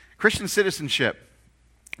Christian citizenship.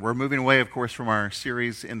 We're moving away, of course, from our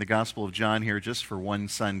series in the Gospel of John here just for one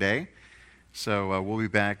Sunday. So we'll be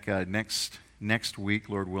back next week,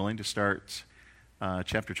 Lord willing, to start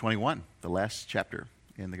chapter 21, the last chapter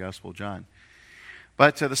in the Gospel of John.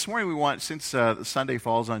 But this morning since the Sunday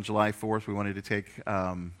falls on July 4th, we wanted to take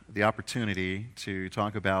the opportunity to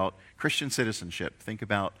talk about Christian citizenship, think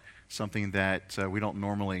about something that we don't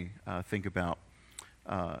normally think about.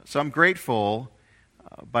 So I'm grateful,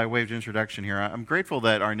 by way of introduction here, I'm grateful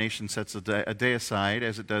that our nation sets a day aside,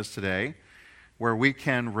 as it does today, where we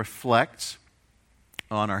can reflect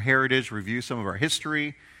on our heritage, review some of our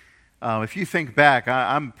history. If you think back,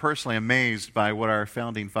 I'm personally amazed by what our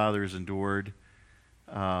founding fathers endured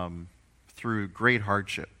through great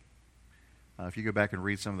hardship. If you go back and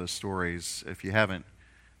read some of those stories, if you haven't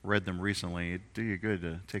read them recently, it'd do you good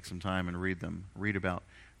to take some time and read them. Read about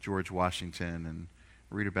George Washington and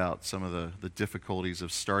read about some of the difficulties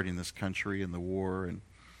of starting this country and the war.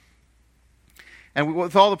 And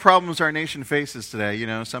with all the problems our nation faces today, you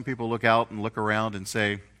know, some people look out and look around and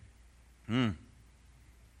say, kind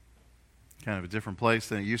of a different place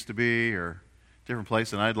than it used to be, or a different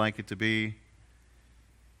place than I'd like it to be.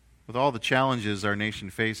 With all the challenges our nation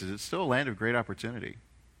faces, it's still a land of great opportunity,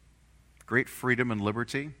 great freedom and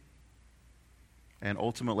liberty, and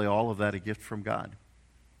ultimately all of that a gift from God.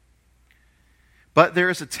 But there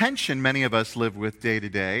is a tension many of us live with day to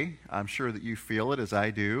day. I'm sure that you feel it as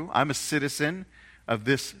I do. I'm a citizen of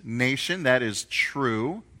this nation, that is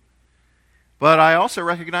true. But I also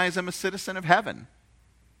recognize I'm a citizen of heaven.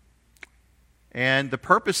 And the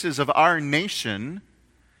purposes of our nation,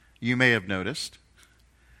 you may have noticed,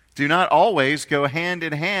 do not always go hand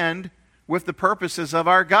in hand with the purposes of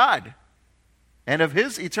our God and of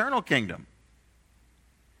His eternal kingdom.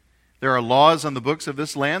 There are laws on the books of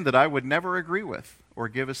this land that I would never agree with or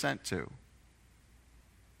give assent to.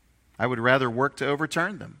 I would rather work to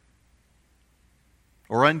overturn them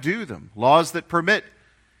or undo them. Laws that permit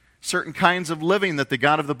certain kinds of living that the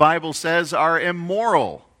God of the Bible says are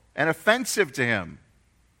immoral and offensive to Him.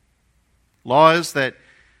 Laws that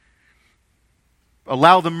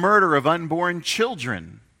allow the murder of unborn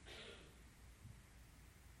children.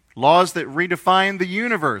 Laws that redefine the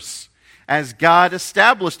universe as God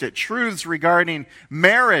established it. Truths regarding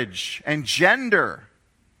marriage and gender.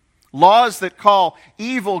 Laws that call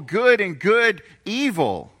evil good and good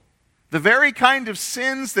evil. The very kind of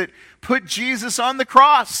sins that put Jesus on the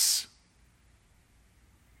cross.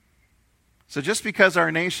 So just because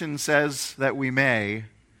our nation says that we may,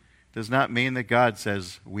 does not mean that God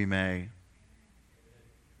says we may.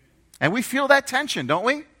 And we feel that tension, don't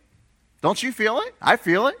we? Don't you feel it? I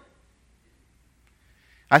feel it.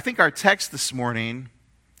 I think our text this morning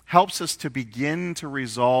helps us to begin to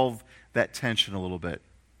resolve that tension a little bit,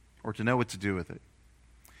 or to know what to do with it.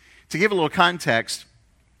 To give a little context,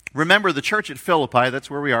 remember the church at Philippi, that's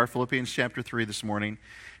where we are, Philippians chapter 3 this morning.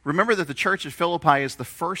 Remember that the church at Philippi is the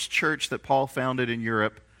first church that Paul founded in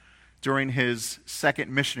Europe during his second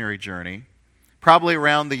missionary journey, probably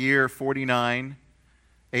around the year 49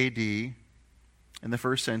 AD in the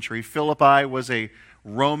first century. Philippi was a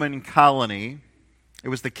Roman colony. It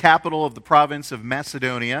was the capital of the province of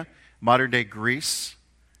Macedonia, modern-day Greece.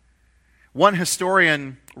 One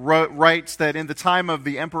historian writes that in the time of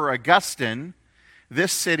the Emperor Augustine,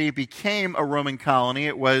 this city became a Roman colony.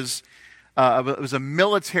 It was a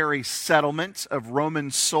military settlement of Roman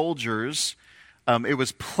soldiers. It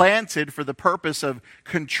was planted for the purpose of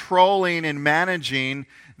controlling and managing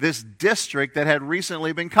this district that had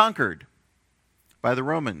recently been conquered by the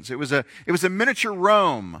Romans. It was a miniature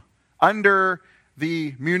Rome under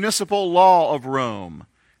the municipal law of Rome,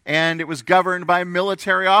 and it was governed by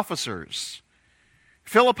military officers.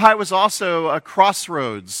 Philippi was also a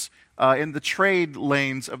crossroads in the trade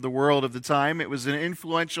lanes of the world of the time. It was an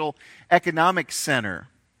influential economic center.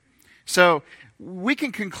 So we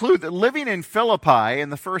can conclude that living in Philippi in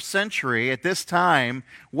the first century at this time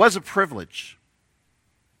was a privilege.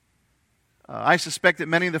 I suspect that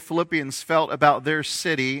many of the Philippians felt about their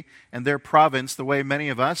city and their province the way many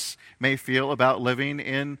of us may feel about living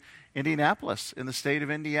in Indianapolis, in the state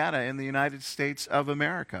of Indiana, in the United States of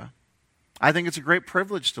America. I think it's a great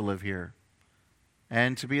privilege to live here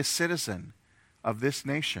and to be a citizen of this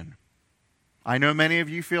nation. I know many of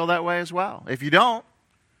you feel that way as well. If you don't,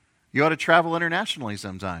 you ought to travel internationally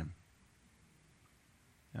sometime.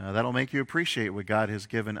 That'll make you appreciate what God has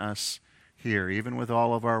given us here, even with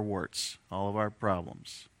all of our warts, all of our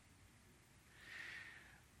problems.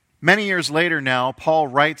 Many years later now, Paul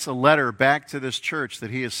writes a letter back to this church that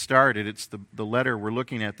he has started. It's the letter we're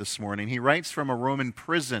looking at this morning. He writes from a Roman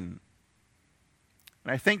prison.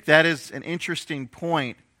 And I think that is an interesting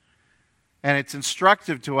point And it's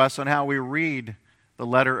instructive to us on how we read the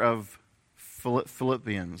letter of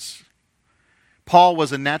Philippians. Paul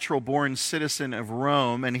was a natural-born citizen of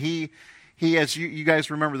Rome, and he as you guys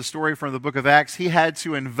remember the story from the book of Acts, he had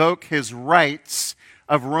to invoke his rights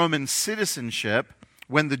of Roman citizenship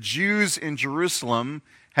when the Jews in Jerusalem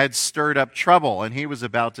had stirred up trouble, and he was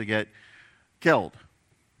about to get killed.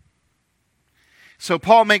 So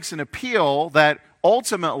Paul makes an appeal that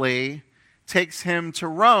ultimately takes him to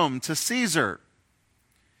Rome, to Caesar.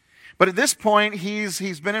 But at this point,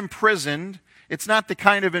 he's been imprisoned. It's not the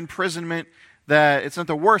kind of imprisonment it's not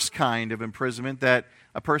the worst kind of imprisonment that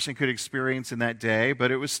a person could experience in that day, but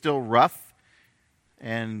it was still rough.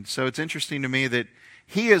 And so it's interesting to me that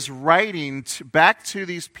he is writing back to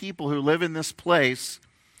these people who live in this place.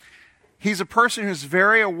 He's a person who's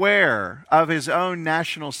very aware of his own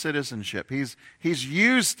national citizenship. He's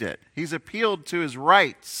used it. He's appealed to his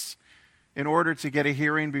rights in order to get a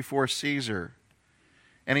hearing before Caesar.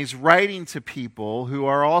 And he's writing to people who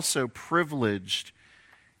are also privileged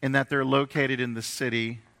in that they're located in the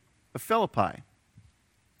city of Philippi.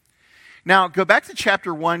 Now, go back to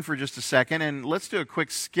chapter 1 for just a second, and let's do a quick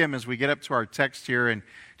skim as we get up to our text here and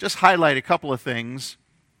just highlight a couple of things,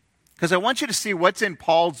 because I want you to see what's in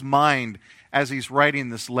Paul's mind as he's writing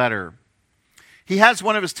this letter. He has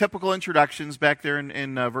one of his typical introductions back there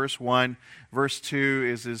in verse 1. Verse 2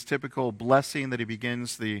 is his typical blessing that he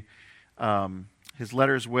begins his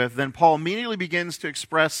letters with. Then Paul immediately begins to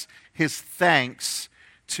express his thanks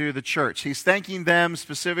to the church. He's thanking them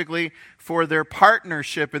specifically for their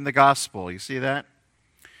partnership in the gospel. You see that?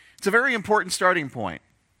 It's a very important starting point.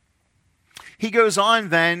 He goes on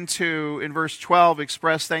then to, in verse 12,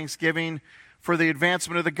 express thanksgiving for the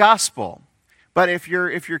advancement of the gospel. But if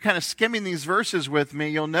you're kind of skimming these verses with me,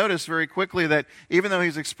 you'll notice very quickly that even though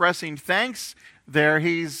he's expressing thanks there,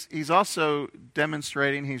 he's also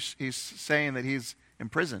demonstrating, he's saying that he's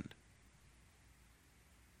imprisoned.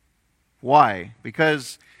 Why?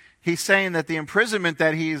 Because he's saying that the imprisonment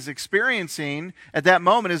that he's experiencing at that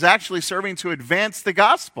moment is actually serving to advance the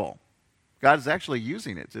gospel. God is actually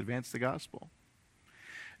using it to advance the gospel.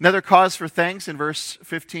 Another cause for thanks in verse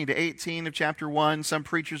 15 to 18 of chapter 1, some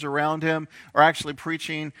preachers around him are actually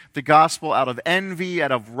preaching the gospel out of envy,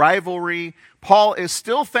 out of rivalry. Paul is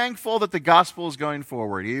still thankful that the gospel is going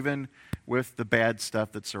forward, even with the bad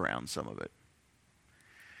stuff that surrounds some of it.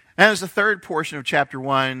 And as the third portion of chapter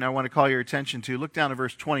 1, I want to call your attention to, look down to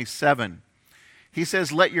verse 27. He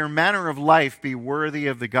says, "Let your manner of life be worthy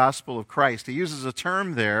of the gospel of Christ." He uses a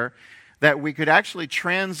term there that we could actually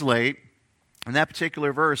translate in that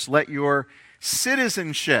particular verse, let your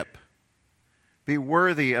citizenship be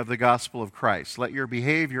worthy of the gospel of Christ. Let your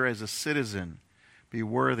behavior as a citizen be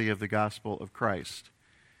worthy of the gospel of Christ.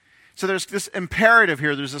 So there's this imperative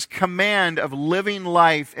here, there's this command of living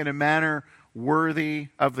life in a manner worthy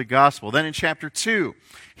of the gospel. Then in chapter 2,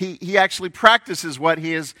 he actually practices what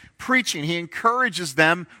he is preaching. He encourages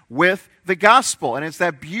them with the gospel. And it's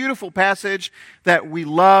that beautiful passage that we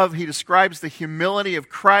love. He describes the humility of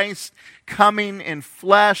Christ coming in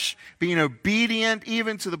flesh, being obedient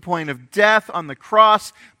even to the point of death on the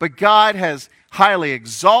cross. But God has highly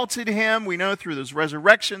exalted him. We know through his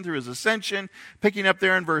resurrection, through his ascension. Picking up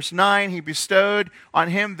there in verse 9, he bestowed on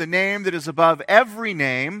him the name that is above every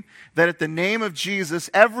name, that at the name of Jesus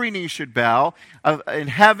every knee should bow, in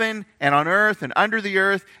heaven and on earth and under the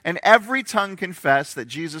earth, and every tongue confess that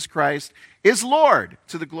Jesus Christ is Lord,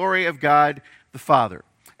 to the glory of God the Father.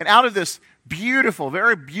 And out of this beautiful,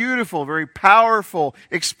 very powerful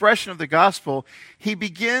expression of the gospel, he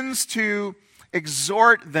begins to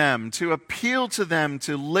exhort them, to appeal to them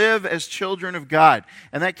to live as children of God.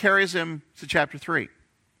 And that carries him to chapter 3.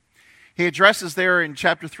 He addresses there in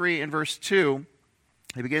chapter 3 in verse 2,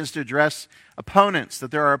 he begins to address opponents,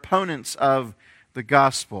 that there are opponents of the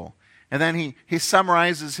gospel. And then he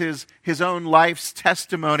summarizes his own life's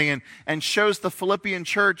testimony and shows the Philippian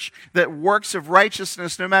church that works of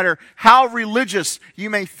righteousness, no matter how religious you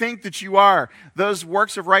may think that you are, those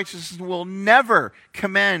works of righteousness will never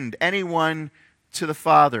commend anyone to the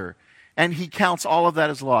Father. And he counts all of that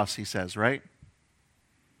as loss, he says, right?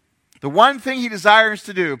 The one thing he desires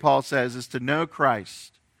to do, Paul says, is to know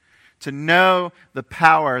Christ, to know the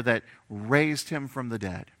power that raised him from the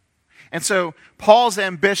dead. And so Paul's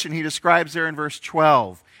ambition, he describes there in verse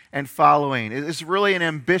 12 and following, is really an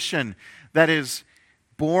ambition that is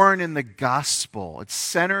born in the gospel. It's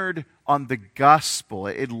centered on the gospel.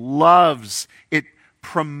 It loves, it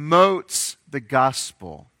promotes the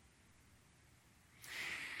gospel.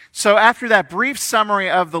 So after that brief summary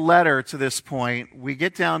of the letter to this point, we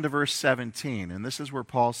get down to verse 17. And this is where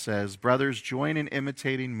Paul says, "Brothers, join in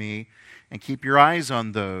imitating me And keep your eyes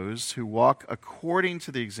on those who walk according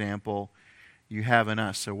to the example you have in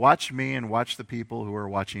us. So watch me and watch the people who are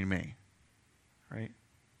watching me. Right?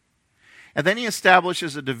 And then he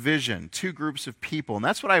establishes a division, two groups of people. And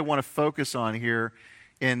that's what I want to focus on here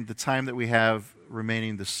in the time that we have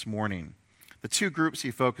remaining this morning. The two groups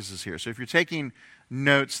he focuses here. So if you're taking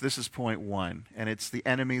notes, this is point 1, and it's the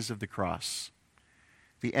enemies of the cross.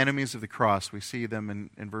 The enemies of the cross. We see them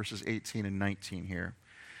in verses 18 and 19 here.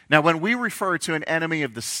 Now, when we refer to an enemy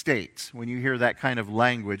of the state, when you hear that kind of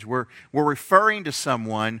language, we're referring to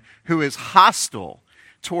someone who is hostile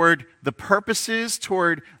toward the purposes,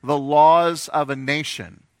 toward the laws of a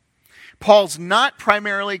nation. Paul's not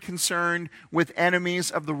primarily concerned with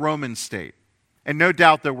enemies of the Roman state, and no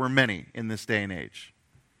doubt there were many in this day and age.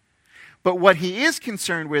 But what he is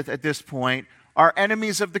concerned with at this point are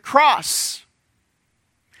enemies of the cross.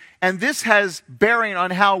 And this has bearing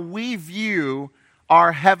on how we view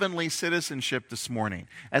our heavenly citizenship this morning,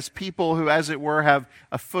 as people who, as it were, have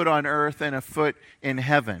a foot on earth and a foot in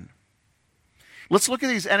heaven. Let's look at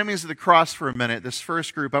these enemies of the cross for a minute, this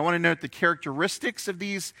first group. I want to note the characteristics of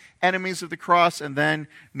these enemies of the cross and then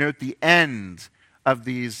note the end of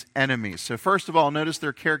these enemies. So first of all, notice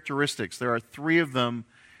their characteristics. There are 3 of them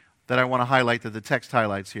that I want to highlight that the text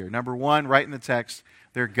highlights here. Number 1, right in the text,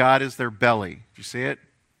 their God is their belly. Do you see it?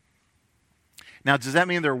 Now, does that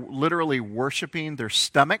mean they're literally worshiping their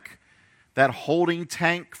stomach, that holding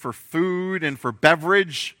tank for food and for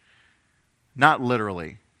beverage? Not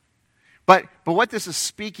literally. But what this is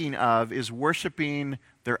speaking of is worshiping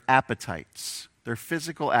their appetites, their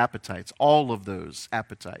physical appetites, all of those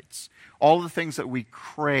appetites, all the things that we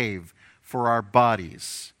crave for our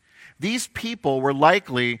bodies. These people were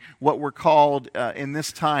likely what were called in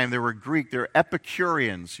this time, they were Greek, they're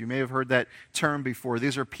Epicureans. You may have heard that term before.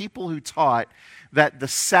 These are people who taught that the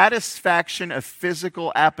satisfaction of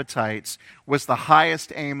physical appetites was the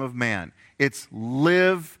highest aim of man. It's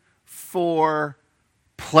live for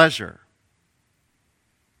pleasure.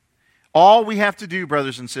 All we have to do,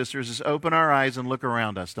 brothers and sisters, is open our eyes and look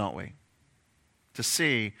around us, don't we? To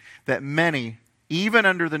see that many, even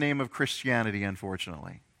under the name of Christianity,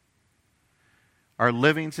 unfortunately, are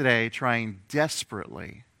living today trying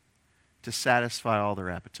desperately to satisfy all their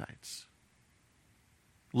appetites.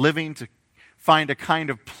 Living to find a kind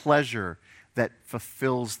of pleasure that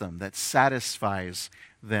fulfills them, that satisfies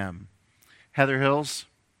them. Heather Hills,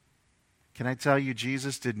 can I tell you,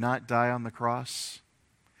 Jesus did not die on the cross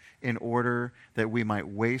in order that we might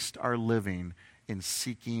waste our living in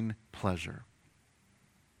seeking pleasure.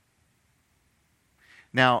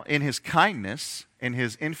 Now, in his kindness, in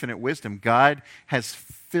his infinite wisdom, God has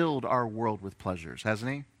filled our world with pleasures,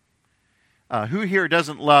 hasn't he? Who here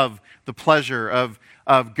doesn't love the pleasure of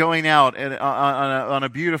going out on a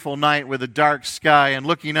beautiful night with a dark sky and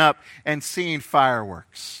looking up and seeing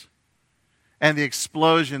fireworks and the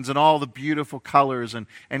explosions and all the beautiful colors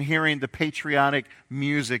and hearing the patriotic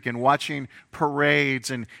music and watching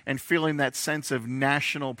parades and feeling that sense of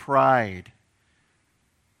national pride?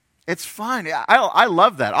 It's fun. I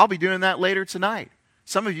love that. I'll be doing that later tonight.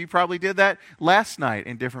 Some of you probably did that last night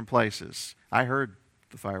in different places. I heard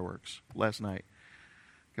the fireworks last night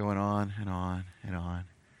going on and on and on.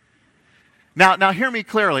 Now hear me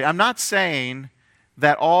clearly. I'm not saying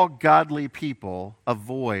that all godly people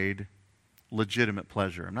avoid legitimate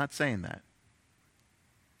pleasure. I'm not saying that.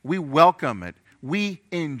 We welcome it. We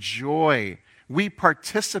enjoy. We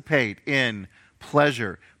participate in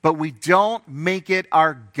pleasure. But we don't make it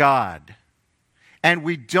our God. And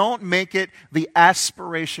we don't make it the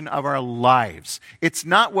aspiration of our lives. It's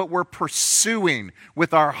not what we're pursuing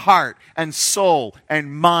with our heart and soul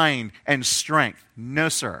and mind and strength. No,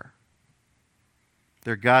 sir.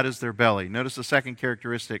 Their God is their belly. Notice the second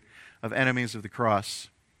characteristic of enemies of the cross.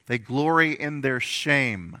 They glory in their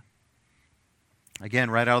shame. Again,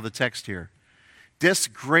 right out of the text here.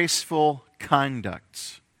 Disgraceful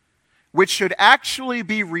conduct, which should actually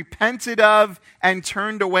be repented of and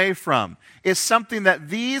turned away from, is something that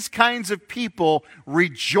these kinds of people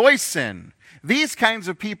rejoice in. These kinds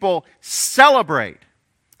of people celebrate.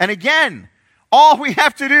 And again, all we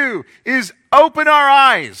have to do is open our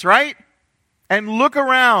eyes, right? And look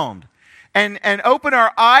around. And open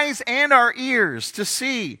our eyes and our ears to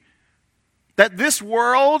see that this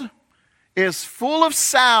world is full of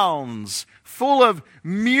sounds, full of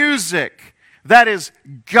music, that is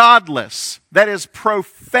godless, that is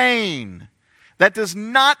profane, that does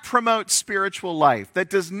not promote spiritual life, that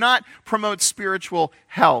does not promote spiritual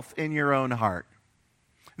health in your own heart.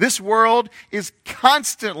 This world is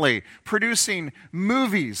constantly producing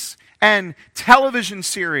movies and television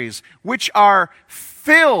series which are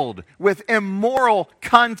filled with immoral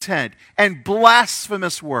content and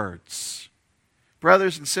blasphemous words.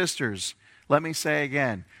 Brothers and sisters, let me say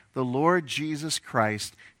again, the Lord Jesus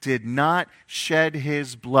Christ did not shed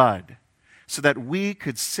his blood so that we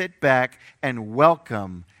could sit back and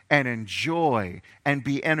welcome and enjoy and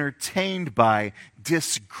be entertained by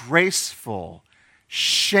disgraceful,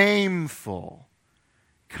 shameful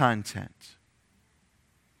content.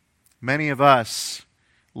 Many of us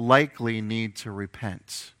likely need to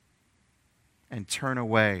repent and turn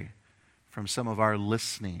away from some of our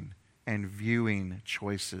listening and viewing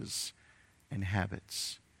choices and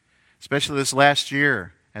habits. Especially this last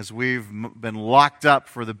year, as we've been locked up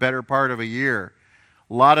for the better part of a year,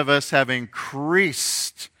 a lot of us have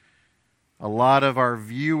increased a lot of our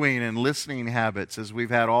viewing and listening habits as we've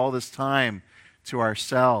had all this time to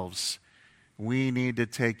ourselves. We need to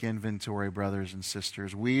take inventory, brothers and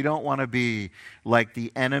sisters. We don't want to be like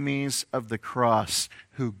the enemies of the cross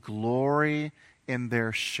who glory in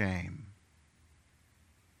their shame,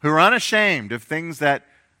 who are unashamed of things that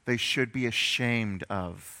they should be ashamed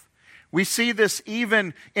of. We see this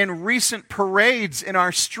even in recent parades in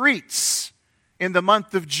our streets in the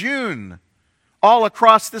month of June, all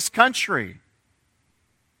across this country,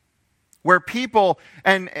 where people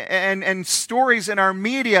and stories in our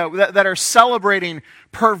media that are celebrating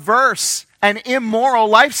perverse and immoral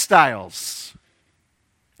lifestyles.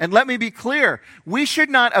 And let me be clear, we should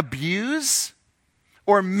not abuse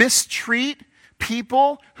or mistreat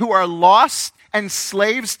people who are lost and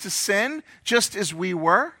slaves to sin, just as we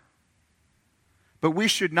were. But we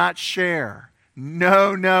should not share.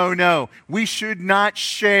 No. We should not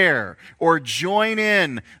share or join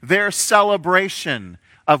in their celebration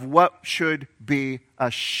of what should be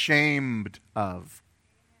ashamed of.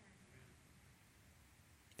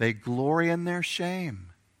 They glory in their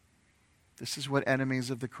shame. This is what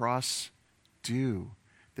enemies of the cross do.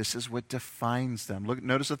 This is what defines them. Look,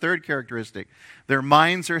 notice a third characteristic. Their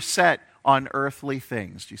minds are set on earthly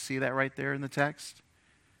things. Do you see that right there in the text?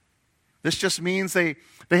 This just means they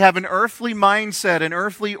have an earthly mindset, an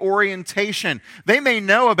earthly orientation. They may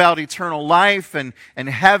know about eternal life and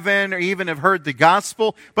heaven, or even have heard the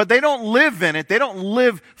gospel, but they don't live in it. They don't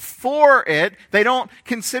live for it. They don't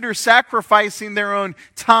consider sacrificing their own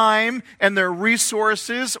time and their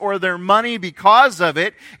resources or their money because of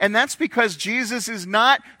it. And that's because Jesus is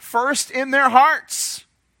not first in their hearts.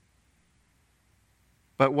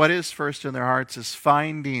 But what is first in their hearts is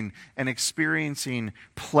finding and experiencing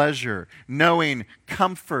pleasure, knowing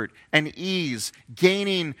comfort and ease,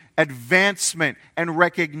 gaining advancement and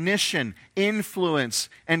recognition, influence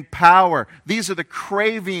and power. These are the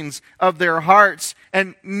cravings of their hearts,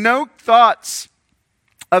 and no thoughts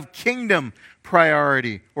of kingdom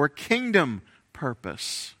priority or kingdom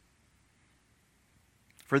purpose.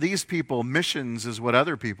 For these people, missions is what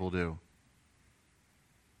other people do.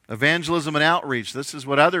 Evangelism and outreach, this is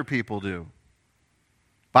what other people do.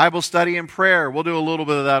 Bible study and prayer, we'll do a little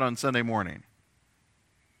bit of that on Sunday morning.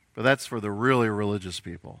 But that's for the really religious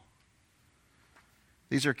people.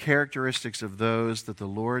 These are characteristics of those that the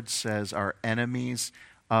Lord says are enemies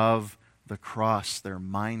of the cross. Their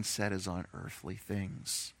mindset is on earthly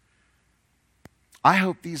things. I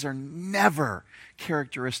hope these are never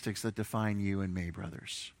characteristics that define you and me,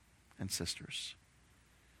 brothers and sisters.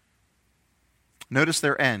 Notice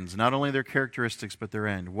their ends, not only their characteristics, but their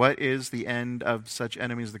end. What is the end of such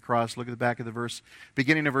enemies of the cross? Look at the back of the verse,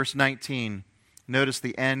 beginning of verse 19. Notice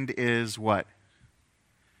the end is what?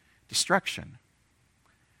 Destruction.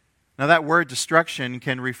 Now that word destruction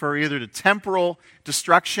can refer either to temporal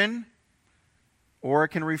destruction or it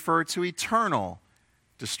can refer to eternal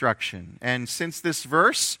destruction. And since this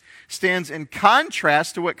verse stands in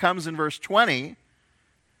contrast to what comes in verse 20,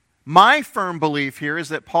 my firm belief here is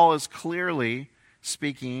that Paul is clearly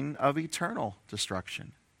speaking of eternal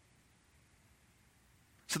destruction.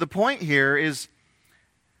 So the point here is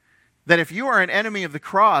that if you are an enemy of the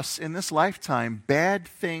cross in this lifetime, bad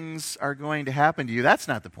things are going to happen to you. That's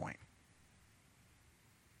not the point.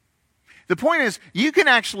 The point is, you can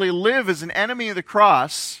actually live as an enemy of the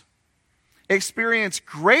cross, experience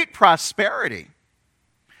great prosperity,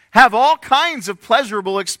 have all kinds of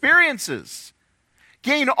pleasurable experiences,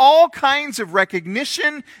 gain all kinds of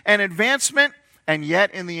recognition and advancement, and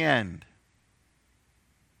yet in the end,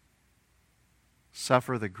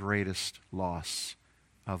 suffer the greatest loss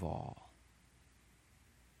of all.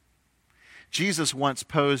 Jesus once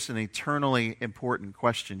posed an eternally important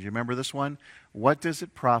question. Do you remember this one? What does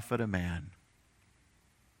it profit a man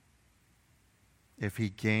if he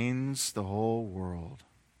gains the whole world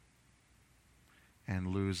and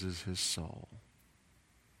loses his soul.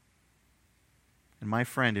 And my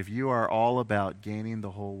friend, if you are all about gaining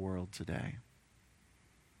the whole world today,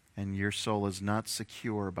 and your soul is not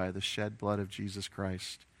secure by the shed blood of Jesus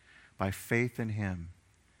Christ, by faith in him,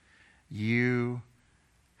 you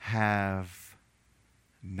have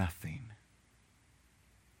nothing.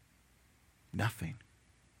 Nothing.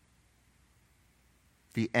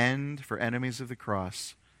 The end for enemies of the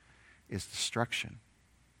cross is destruction.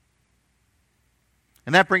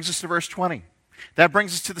 And that brings us to verse 20. That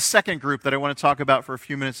brings us to the second group that I want to talk about for a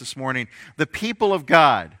few minutes this morning. The people of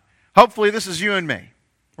God. Hopefully this is you and me,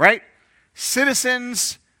 right?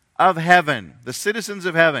 Citizens of heaven. The citizens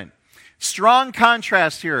of heaven. Strong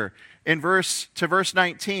contrast here in verse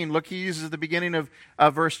 19. Look, he uses at the beginning of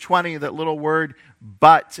verse 20 that little word,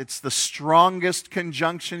 but. It's the strongest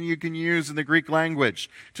conjunction you can use in the Greek language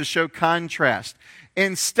to show contrast.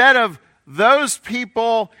 Instead of those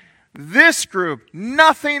people, this group,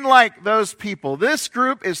 nothing like those people. This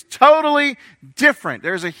group is totally different.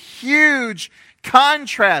 There's a huge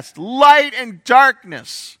contrast, light and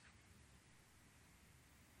darkness.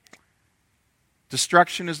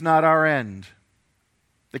 Destruction is not our end.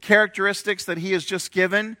 The characteristics that he has just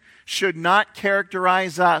given should not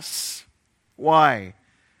characterize us. Why?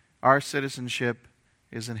 Our citizenship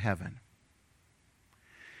is in heaven.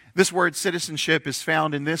 This word citizenship is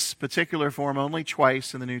found in this particular form only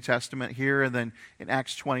twice in the New Testament, here and then in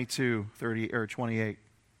Acts 28.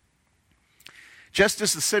 Just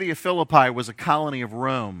as the city of Philippi was a colony of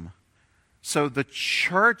Rome, so the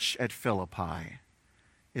church at Philippi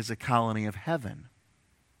is a colony of heaven.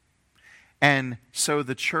 And so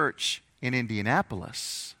the church in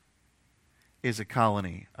Indianapolis is a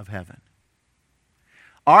colony of heaven.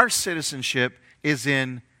 Our citizenship is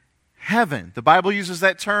in heaven. The Bible uses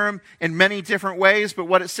that term in many different ways, but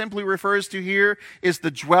what it simply refers to here is the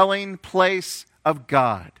dwelling place of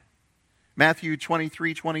God. Matthew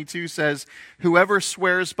 23:22 says, "Whoever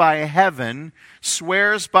swears by heaven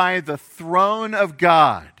swears by the throne of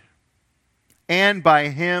God and by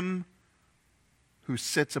him who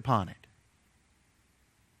sits upon it."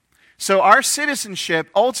 So our citizenship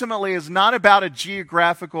ultimately is not about a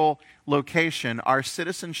geographical location. Our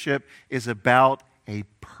citizenship is about a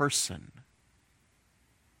person.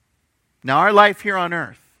 Now, our life here on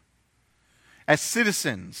earth, as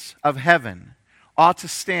citizens of heaven, ought to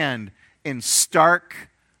stand in stark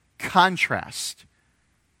contrast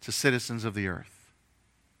to citizens of the earth.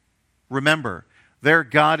 Remember, their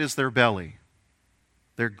God is their belly.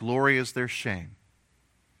 Their glory is their shame.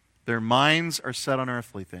 Their minds are set on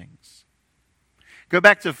earthly things. Go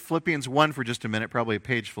back to Philippians 1 for just a minute, probably a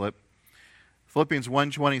page flip. Philippians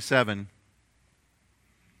 1:27.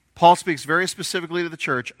 Paul speaks very specifically to the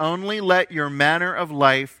church. "Only let your manner of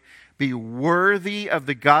life be worthy of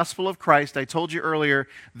the gospel of Christ." I told you earlier,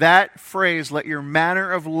 that phrase, "let your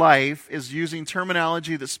manner of life," is using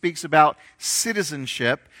terminology that speaks about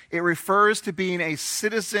citizenship. It refers to being a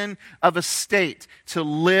citizen of a state, to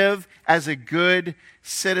live as a good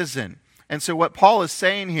citizen. And so what Paul is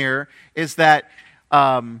saying here is that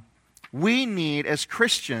we need, as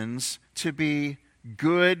Christians, to be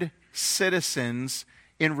good citizens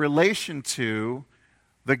in relation to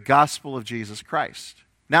the gospel of Jesus Christ.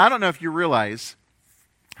 Now, I don't know if you realize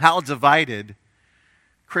how divided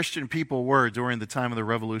Christian people were during the time of the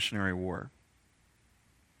Revolutionary War.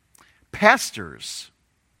 Pastors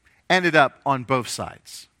ended up on both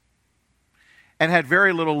sides and had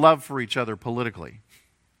very little love for each other politically,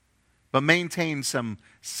 but maintained some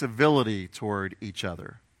civility toward each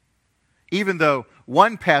other. Even though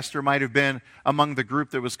one pastor might have been among the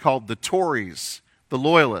group that was called the Tories, the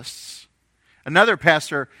Loyalists. Another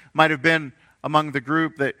pastor might have been among the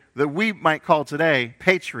group that we might call today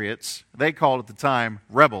Patriots. They called at the time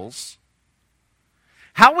rebels.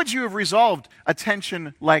 How would you have resolved a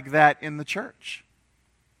tension like that in the church?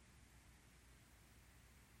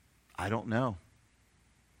 I don't know.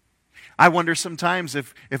 I wonder sometimes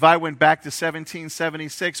if I went back to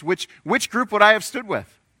 1776, which group would I have stood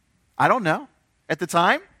with? I don't know. At the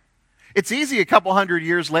time, it's easy a couple hundred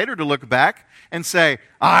years later to look back and say,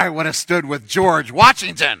 I would have stood with George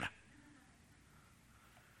Washington.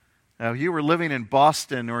 Now, if you were living in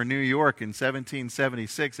Boston or New York in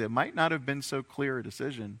 1776, it might not have been so clear a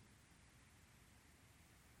decision.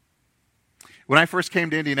 When I first came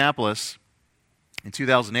to Indianapolis in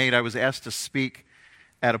 2008, I was asked to speak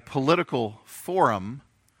at a political forum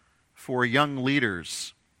for young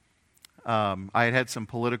leaders. I had had some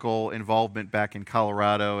political involvement back in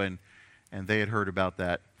Colorado, and they had heard about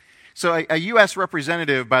that. So a U.S.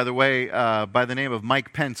 representative, by the way, by the name of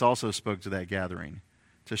Mike Pence, also spoke to that gathering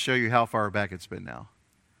to show you how far back it's been now.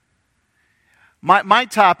 My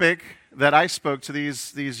topic that I spoke to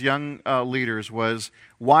these young leaders was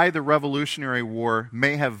why the Revolutionary War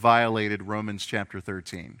may have violated Romans chapter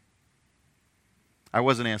 13. I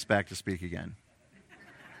wasn't asked back to speak again.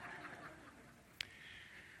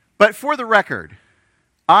 But for the record,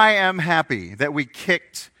 I am happy that we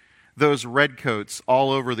kicked those redcoats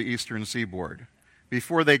all over the eastern seaboard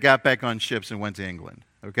before they got back on ships and went to England,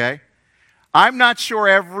 okay? I'm not sure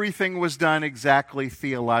everything was done exactly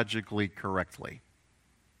theologically correctly.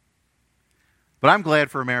 But I'm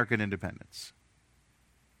glad for American independence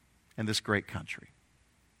and this great country.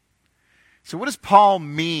 So what does Paul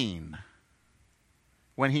mean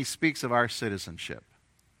when he speaks of our citizenship?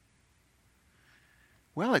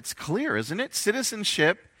 Well, it's clear, isn't it?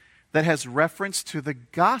 Citizenship that has reference to the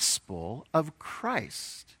gospel of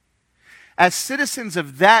Christ. As citizens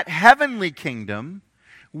of that heavenly kingdom,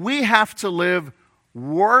 we have to live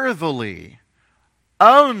worthily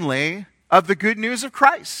only of the good news of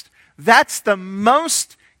Christ. That's the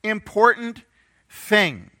most important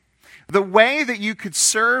thing. The way that you could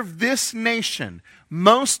serve this nation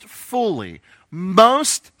most fully,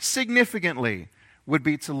 most significantly, would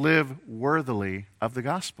be to live worthily of the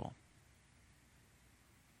gospel.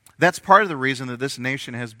 That's part of the reason that this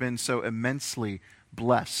nation has been so immensely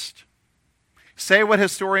blessed. Say what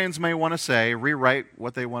historians may want to say, rewrite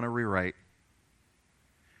what they want to rewrite.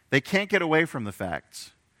 They can't get away from the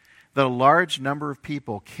fact that a large number of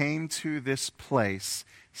people came to this place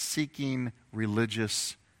seeking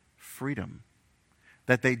religious freedom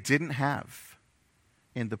that they didn't have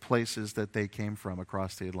in the places that they came from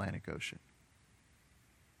across the Atlantic Ocean.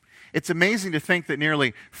 It's amazing to think that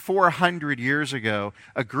nearly 400 years ago,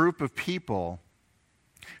 a group of people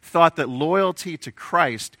thought that loyalty to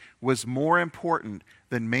Christ was more important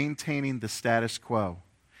than maintaining the status quo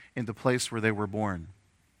in the place where they were born,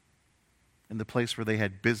 in the place where they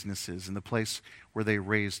had businesses, in the place where they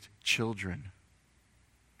raised children.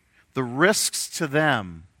 The risks to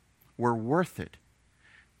them were worth it,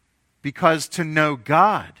 because to know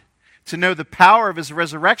God, to know the power of His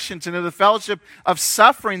resurrection, to know the fellowship of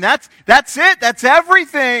suffering, that's it, that's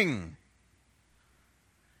everything.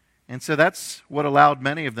 And so that's what allowed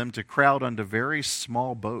many of them to crowd onto very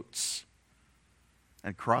small boats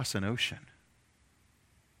and cross an ocean.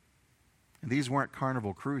 And these weren't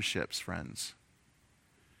Carnival cruise ships, friends.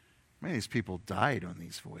 Many of these people died on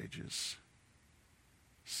these voyages,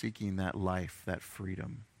 seeking that life, that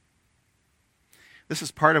freedom. This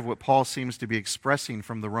is part of what Paul seems to be expressing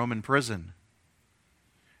from the Roman prison.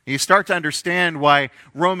 You start to understand why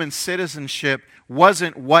Roman citizenship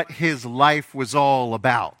wasn't what his life was all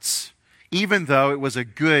about, even though it was a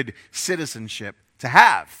good citizenship to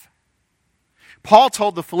have. Paul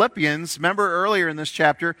told the Philippians, remember earlier in this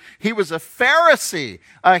chapter, he was a Pharisee,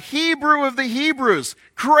 a Hebrew of the Hebrews.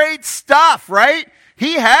 Great stuff, right?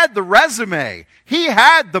 He had the resume. He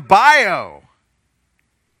had the bio.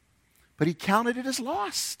 But he counted it as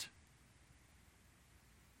lost.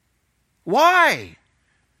 Why?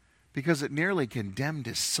 Because it nearly condemned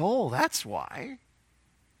his soul. That's why.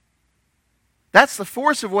 That's the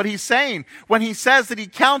force of what he's saying when he says that he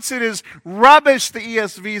counts it as rubbish, the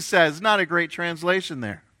ESV says. Not a great translation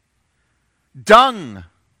there. Dung,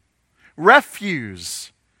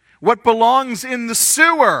 refuse, what belongs in the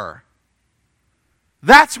sewer.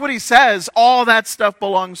 That's what he says all that stuff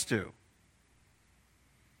belongs to.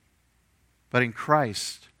 But in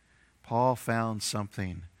Christ, Paul found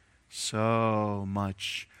something so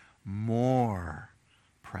much more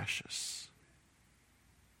precious.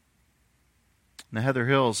 Now, Heather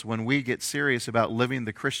Hills, when we get serious about living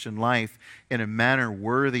the Christian life in a manner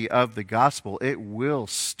worthy of the gospel, it will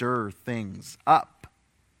stir things up.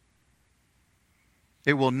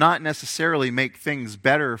 It will not necessarily make things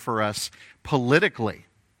better for us politically,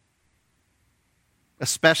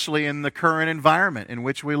 especially in the current environment in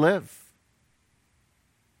which we live.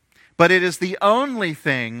 But it is the only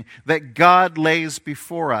thing that God lays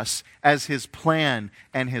before us as His plan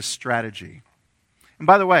and His strategy. And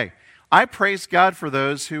by the way, I praise God for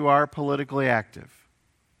those who are politically active.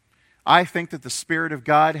 I think that the Spirit of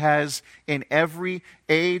God has, in every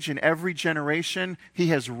age, in every generation, He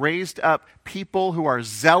has raised up people who are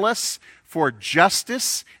zealous for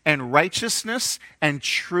justice and righteousness and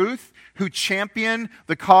truth, who champion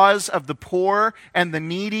the cause of the poor and the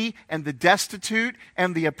needy and the destitute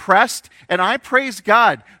and the oppressed. And I praise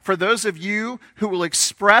God for those of you who will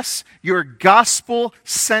express your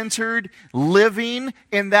gospel-centered living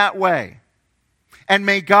in that way. And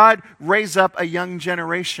may God raise up a young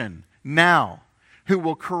generation now who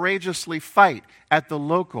will courageously fight at the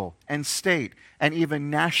local and state and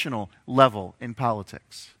even national level in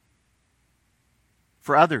politics.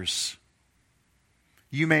 For others,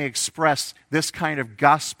 You may express this kind of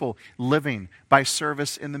gospel living by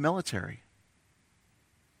service in the military.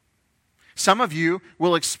 Some of you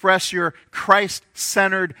will express your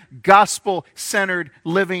Christ-centered, gospel-centered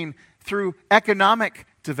living through economic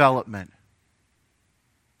development.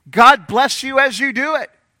 God bless you as you do it.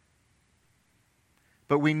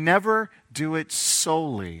 But we never do it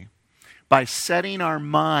solely by setting our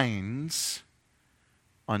minds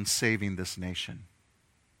on saving this nation.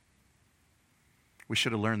 We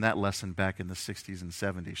should have learned that lesson back in the 60s and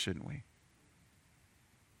 70s, shouldn't we?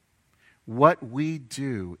 What we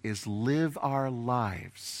do is live our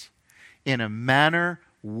lives in a manner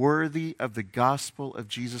worthy of the gospel of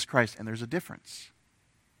Jesus Christ. And there's a difference.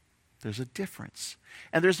 There's a difference.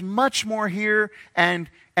 And there's much more here, and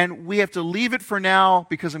we have to leave it for now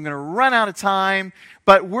because I'm going to run out of time.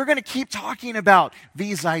 But we're going to keep talking about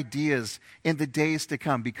these ideas in the days to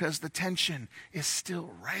come because the tension is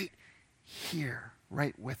still right here,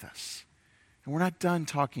 right with us. And we're not done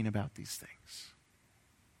talking about these things.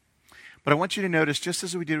 But I want you to notice, just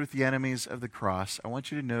as we did with the enemies of the cross, I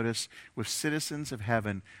want you to notice with citizens of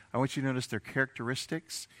heaven, I want you to notice their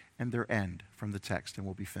characteristics and their end from the text, and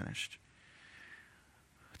we'll be finished.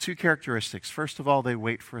 2 characteristics. First of all, they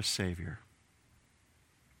wait for a Savior.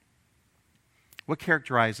 What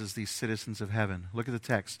characterizes these citizens of heaven? Look at the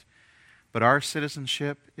text. But our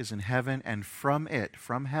citizenship is in heaven, and from it,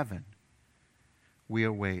 from heaven, we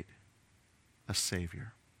await a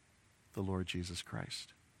Savior, the Lord Jesus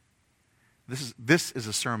Christ. This is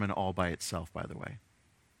a sermon all by itself, by the way.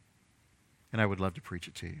 And I would love to preach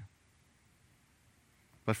it to you.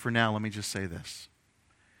 But for now, let me just say this.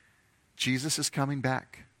 Jesus is coming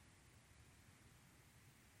back.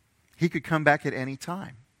 He could come back at any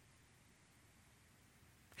time.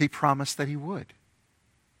 He promised that he would.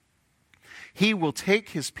 He will take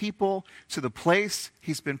his people to the place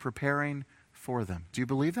he's been preparing for them. Do you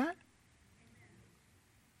believe that?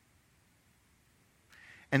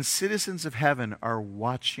 And citizens of heaven are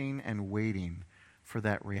watching and waiting for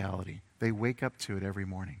that reality. They wake up to it every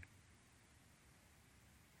morning.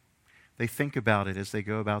 They think about it as they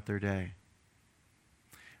go about their day.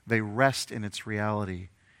 They rest in its reality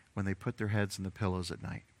when they put their heads in the pillows at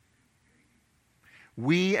night.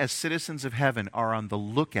 We, as citizens of heaven, are on the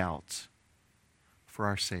lookout for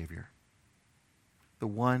our Savior, the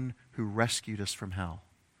one who rescued us from hell,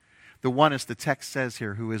 the one, as the text says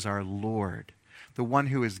here, who is our Lord, the one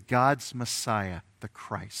who is God's Messiah, the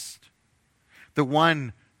Christ, the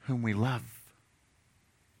one whom we love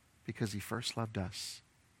because he first loved us.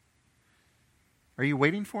 Are you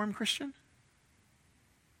waiting for him, Christian?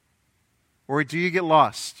 Or do you get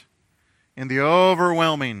lost in the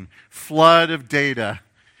overwhelming flood of data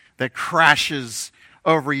that crashes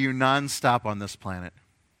over you nonstop on this planet?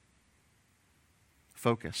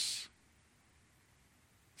 Focus.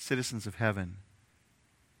 Citizens of heaven,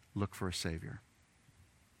 look for a Savior.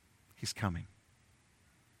 He's coming.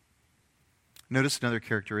 Notice another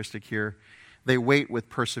characteristic here. They wait with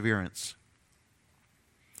perseverance.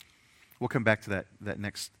 We'll come back to that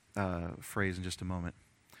next phrase in just a moment.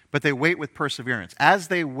 But they wait with perseverance. As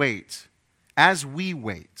they wait, as we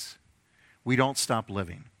wait, we don't stop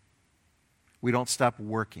living. We don't stop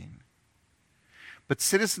working. But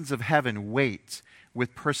citizens of heaven wait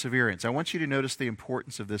with perseverance. I want you to notice the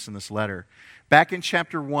importance of this in this letter. Back in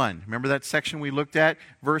chapter 1, remember that section we looked at?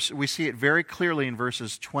 We see it very clearly in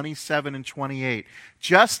verses 27 and 28.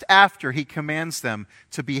 Just after he commands them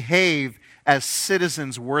to behave as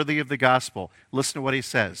citizens worthy of the gospel, listen to what he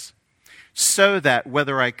says. So that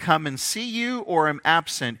whether I come and see you or am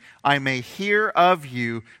absent, I may hear of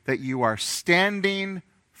you that you are standing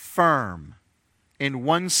firm in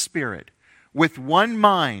one spirit, with one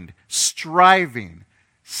mind, striving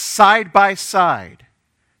side by side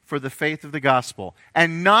for the faith of the gospel,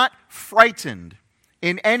 and not frightened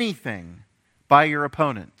in anything by your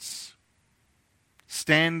opponents.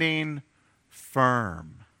 Standing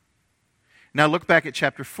firm. Now look back at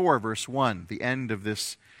chapter 4, verse 1, the end of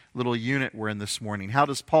this little unit we're in this morning. How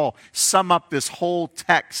does Paul sum up this whole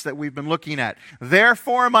text that we've been looking at?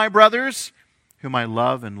 Therefore, my brothers, whom I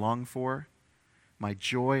love and long for, my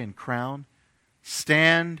joy and crown,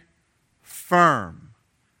 stand firm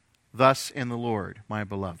thus in the Lord, my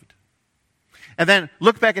beloved. And then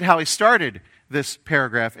look back at how he started this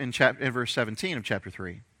paragraph in verse 17 of chapter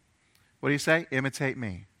 3. What do you say? Imitate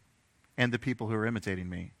me and the people who are imitating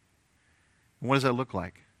me. And what does that look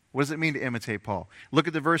like? What does it mean to imitate Paul? Look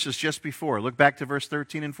at the verses just before. Look back to verse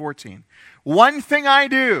 13 and 14. One thing I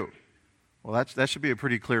do. Well, that should be a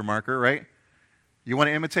pretty clear marker, right? You want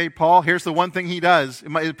to imitate Paul? Here's the one thing he does.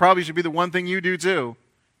 It probably should be the one thing you do too.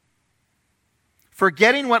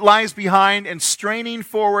 forgetting what lies behind and straining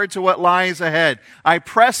forward to what lies ahead. I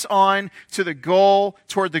press on to the goal,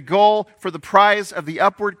 toward the goal for the prize of the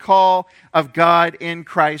upward call of God in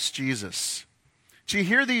Christ Jesus. Do you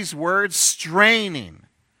hear these words? Straining,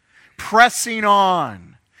 pressing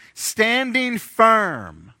on, standing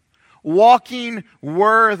firm, walking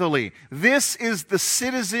worthily. This is the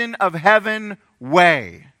citizen of heaven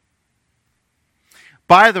way.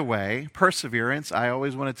 By the way, perseverance, I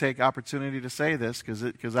always want to take opportunity to say this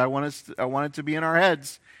because I want it to be in our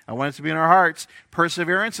heads. I want it to be in our hearts.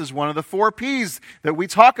 Perseverance is one of the 4 P's that we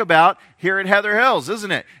talk about here at Heather Hills,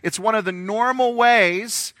 isn't it? It's one of the normal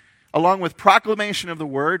ways, along with proclamation of the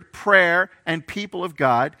word, prayer, and people of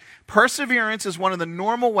God. Perseverance is one of the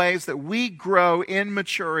normal ways that we grow in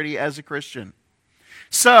maturity as a Christian.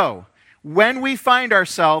 So, when we find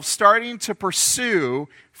ourselves starting to pursue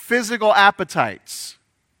physical appetites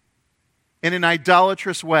in an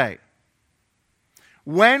idolatrous way,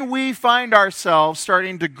 when we find ourselves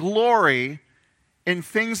starting to glory in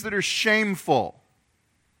things that are shameful,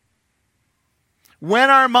 when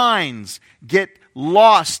our minds get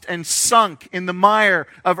lost and sunk in the mire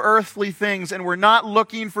of earthly things and we're not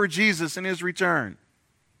looking for Jesus and His return,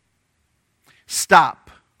 stop.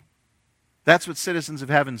 That's what citizens of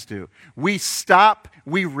heavens do. We stop,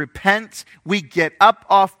 we repent, we get up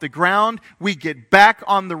off the ground, we get back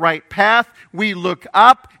on the right path, we look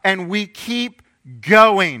up, and we keep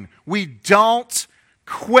going. We don't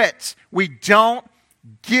quit. We don't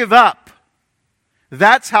give up.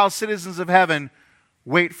 That's how citizens of heaven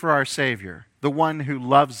wait for our Savior, the one who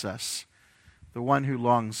loves us, the one who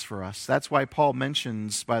longs for us. That's why Paul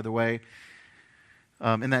mentions, by the way,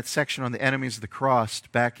 in that section on the enemies of the cross,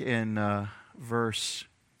 back in verse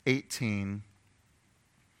 18,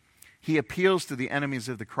 he appeals to the enemies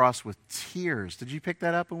of the cross with tears. Did you pick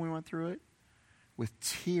that up when we went through it? With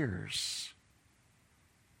tears.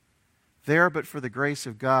 There, but for the grace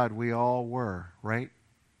of God, we all were, right?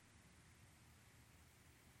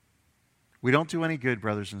 We don't do any good,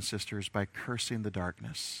 brothers and sisters, by cursing the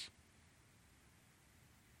darkness,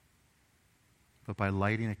 but by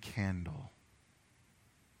lighting a candle,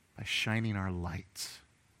 by shining our light.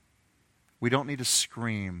 We don't need to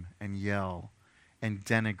scream and yell and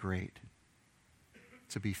denigrate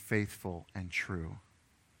to be faithful and true.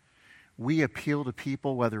 We appeal to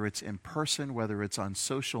people, whether it's in person, whether it's on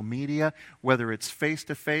social media, whether it's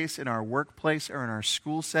face-to-face in our workplace or in our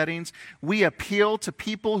school settings. We appeal to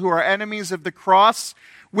people who are enemies of the cross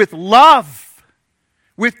with love,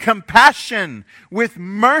 with compassion, with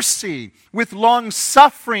mercy, with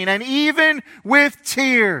long-suffering, and even with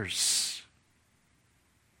tears.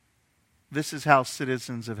 This is how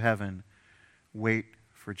citizens of heaven wait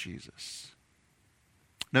for Jesus.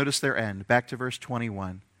 Notice their end. Back to verse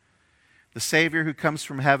 21. The Savior who comes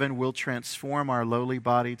from heaven will transform our lowly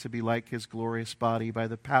body to be like His glorious body by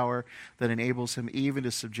the power that enables Him even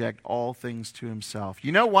to subject all things to Himself.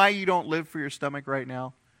 You know why you don't live for your stomach right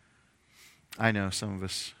now? I know, some of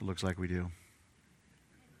us, it looks like we do.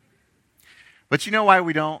 But you know why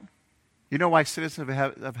we don't? You know why citizens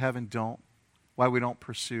of heaven don't? Why we don't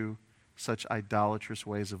pursue such idolatrous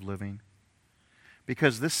ways of living?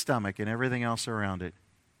 Because this stomach and everything else around it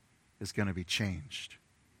is going to be changed.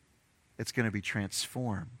 It's going to be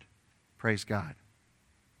transformed. Praise God.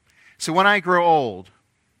 So when I grow old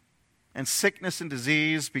and sickness and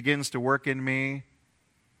disease begins to work in me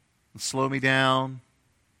and slow me down,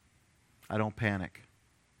 I don't panic.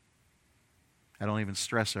 I don't even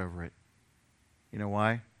stress over it. You know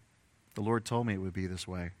why? The Lord told me it would be this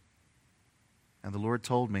way. And the Lord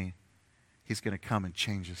told me He's going to come and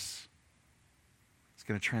change us. He's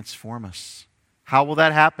going to transform us. How will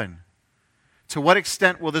that happen? To what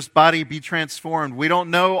extent will this body be transformed? We don't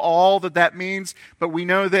know all that means, but we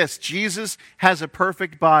know this. Jesus has a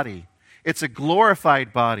perfect body. It's a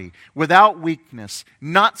glorified body, without weakness,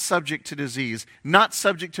 not subject to disease, not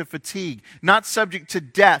subject to fatigue, not subject to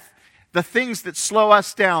death, the things that slow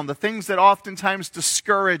us down, the things that oftentimes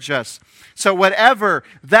discourage us. So whatever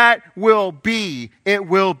that will be, it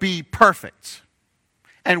will be perfect.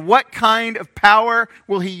 And what kind of power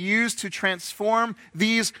will He use to transform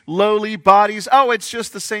these lowly bodies? Oh, it's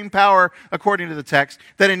just the same power, according to the text,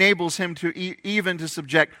 that enables Him to even to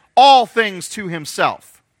subject all things to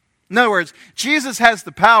Himself. In other words, Jesus has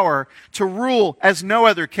the power to rule as no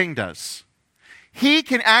other king does. He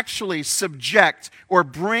can actually subject or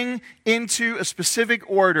bring into a specific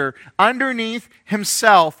order underneath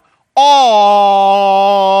Himself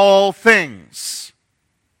all things.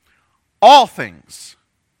 All things.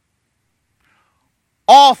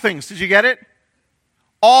 All things. Did you get it?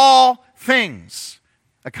 All things.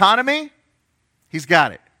 Economy? He's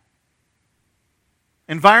got it.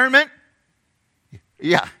 Environment?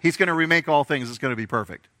 Yeah, he's going to remake all things. It's going to be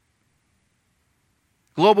perfect.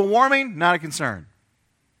 Global warming? Not a concern.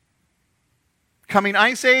 Coming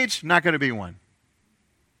ice age? Not going to be one.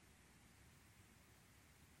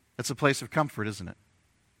 That's a place of comfort, isn't it?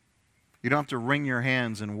 You don't have to wring your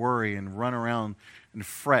hands and worry and run around and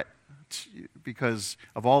fret because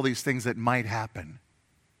of all these things that might happen.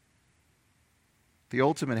 The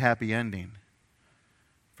ultimate happy ending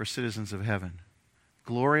for citizens of heaven.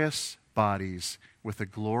 Glorious bodies with a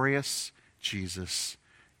glorious Jesus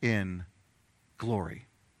in glory.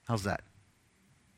 How's that?